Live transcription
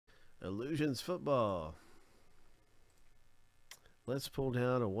Illusions football. Let's pull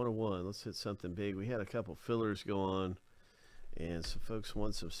down a 101. Let's hit something big. We had a couple fillers go on, and some folks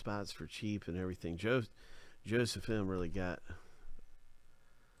want some spots for cheap and everything. Joseph M. really got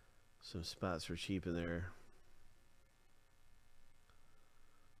some spots for cheap in there.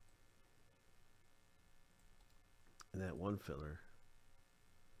 And that one filler.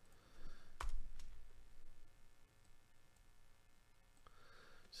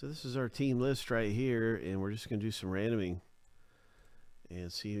 So this is our team list right here, and we're just going to do some randoming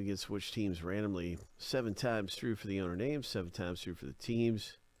and see who gets which teams randomly. 7 times through for the owner names, 7 times through for the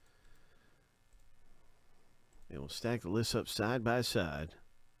teams. And we'll stack the list up side by side.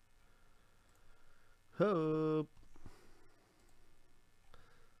 Ho!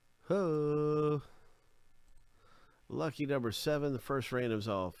 Ho! Lucky number 7. The first random's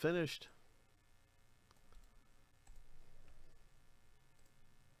all finished.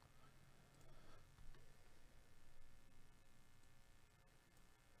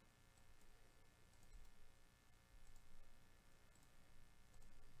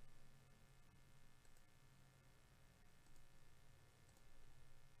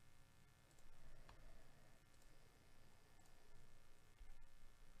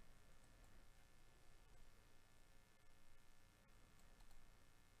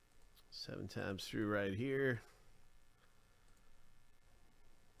 Seven times through right here.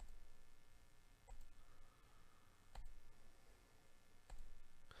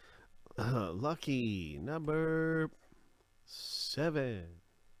 Lucky number 7.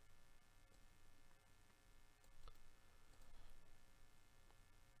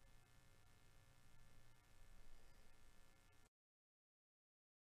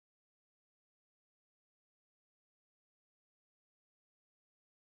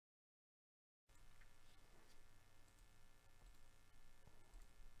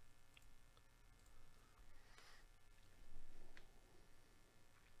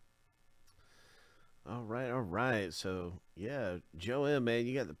 All right. So, yeah, Joe M, man,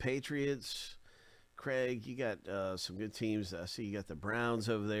 you got the Patriots. Craig, you got some good teams. I see you got the Browns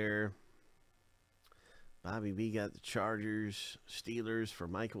over there. Bobby B got the Chargers. Steelers for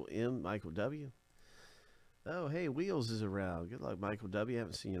Michael M, Michael W. Oh, hey, Wheels is around. Good luck, Michael W.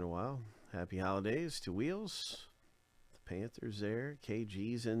 Haven't seen you in a while. Happy holidays to Wheels. The Panthers there.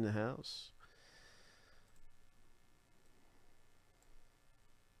 KG's in the house.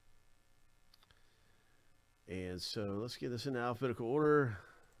 And so let's get this in alphabetical order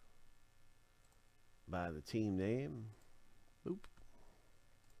by the team name. Boop.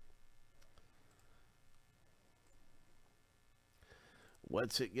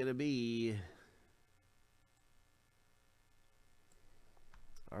 What's it going to be?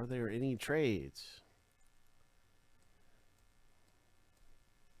 Are there any trades?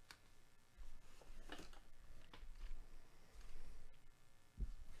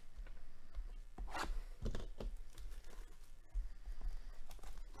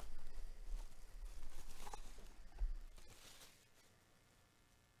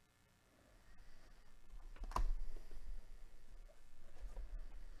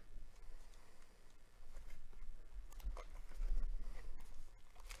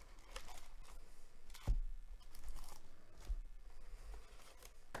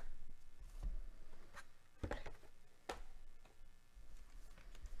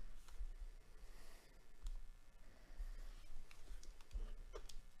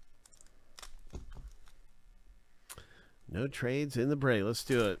 No trades in the break. Let's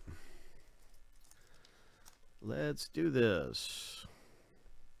do it. Let's do this.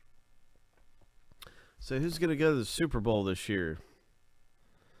 So who's going to go to the Super Bowl this year?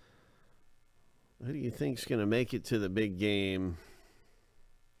 Who do you think's going to make it to the big game?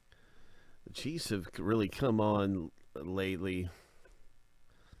 The Chiefs have really come on lately.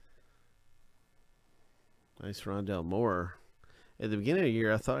 Nice Rondell Moore. At the beginning of the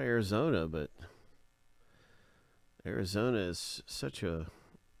year, I thought Arizona, but Arizona is such a...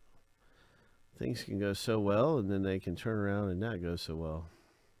 Things can go so well, and then they can turn around and not go so well.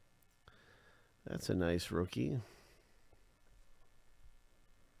 That's a nice rookie.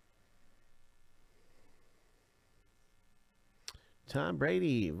 Tom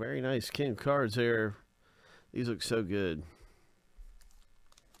Brady. Very nice King cards there. These look so good.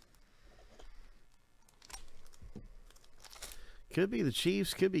 Could be the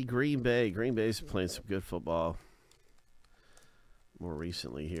Chiefs. Could be Green Bay. Green Bay's playing some good football more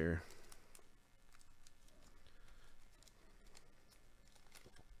recently here.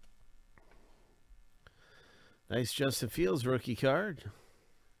 Nice Justin Fields rookie card.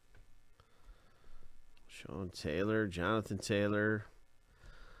 Sean Taylor, Jonathan Taylor.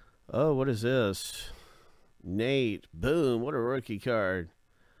 Oh, what is this? Nate. Boom. What a rookie card.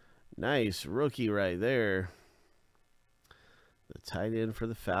 Nice rookie right there. The tight end for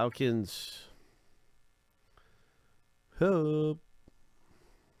the Falcons. Hope.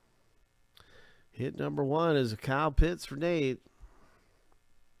 Hit number 1 is a Kyle Pitts for Nate.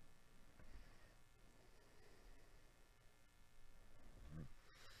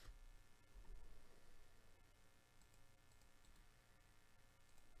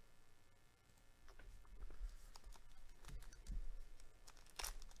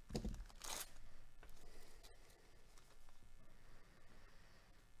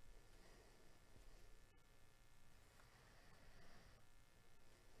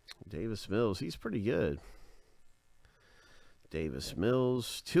 Davis Mills, he's pretty good. Davis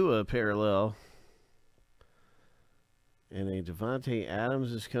Mills, Tua parallel. And a Devontae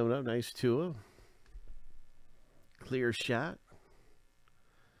Adams is coming up. Nice Tua. Clear shot.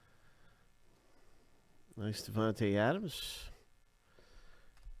 Nice Devontae Adams.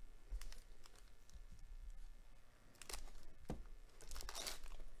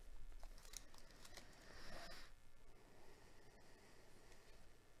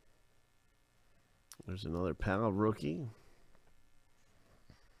 There's another Powell rookie.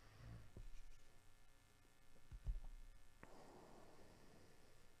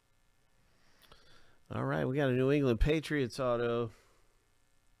 All right, we got a New England Patriots auto.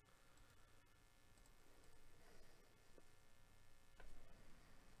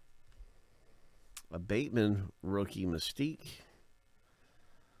 A Bateman rookie Mystique.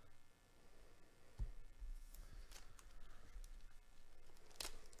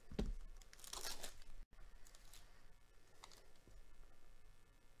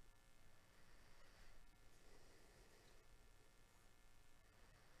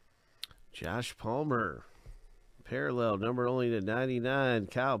 Josh Palmer, parallel, number only to 99.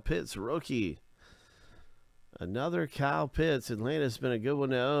 Kyle Pitts, rookie. Another Kyle Pitts. Atlanta's been a good one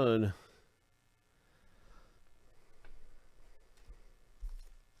to own.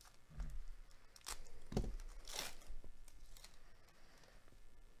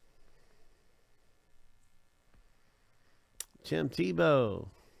 Tim Tebow.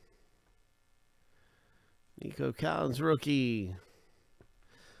 Nico Collins, rookie.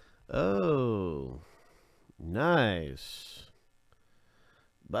 Oh, nice.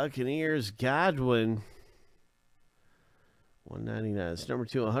 Buccaneers, Godwin. 199. It's number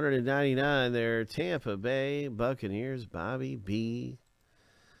 2, 199 there. Tampa Bay Buccaneers, Bobby B.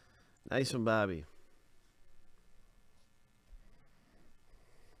 Nice one, Bobby.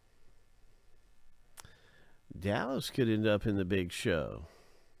 Dallas could end up in the big show.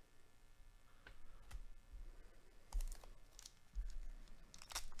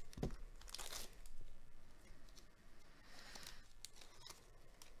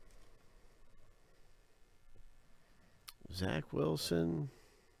 Zach Wilson.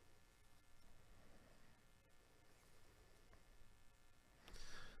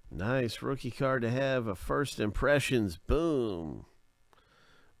 Nice rookie card to have. A first impressions. Boom.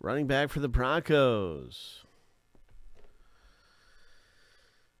 Running back for the Broncos.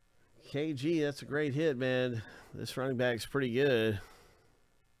 KG, that's a great hit, man. This running back's pretty good.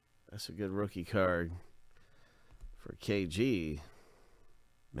 That's a good rookie card for KG.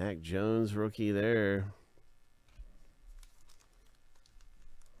 Mac Jones, rookie there.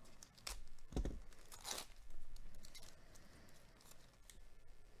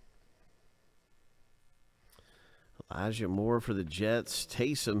 Elijah Moore for the Jets.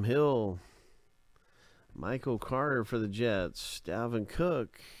 Taysom Hill. Michael Carter for the Jets. Dalvin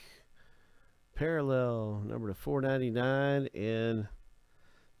Cook. Parallel, number to 499. And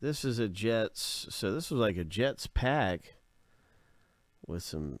this is a Jets. So this was like a Jets pack with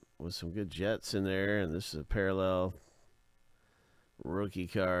some good Jets in there. And this is a parallel rookie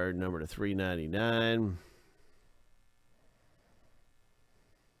card, number to 399.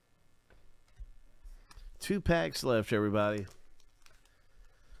 Two packs left, everybody.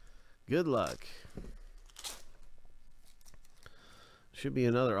 Good luck. Should be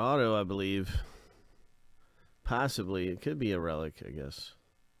another auto, I believe. Possibly. It could be a relic, I guess.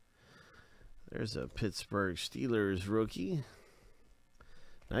 There's a Pittsburgh Steelers rookie.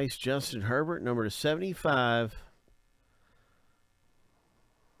 Nice Justin Herbert, number to 75.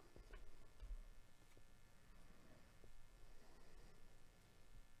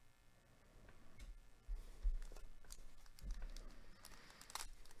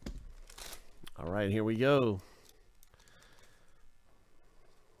 All right, here we go.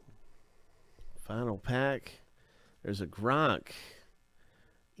 Final pack. There's a Gronk.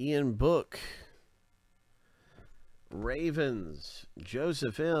 Ian Book. Ravens,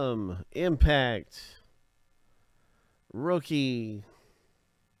 Joseph M. Impact. Rookie.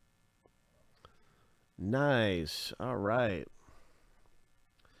 Nice. All right.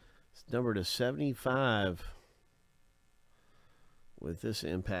 It's numbered to 75 with this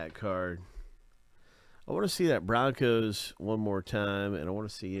impact card. I want to see that Broncos one more time, and I want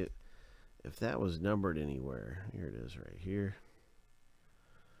to see it if that was numbered anywhere. Here it is right here.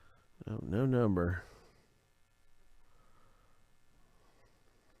 Oh, no number.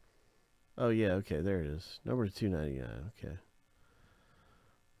 Oh, yeah, okay, there it is. Number 299, okay.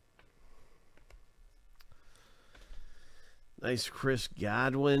 Nice Chris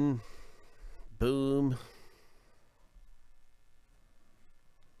Godwin. Boom.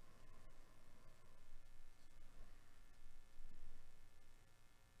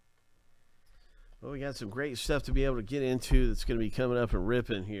 Well, we got some great stuff to be able to get into that's going to be coming up and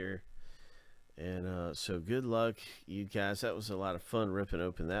ripping here. And so good luck, you guys. That was a lot of fun ripping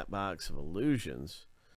open that box of Illusions.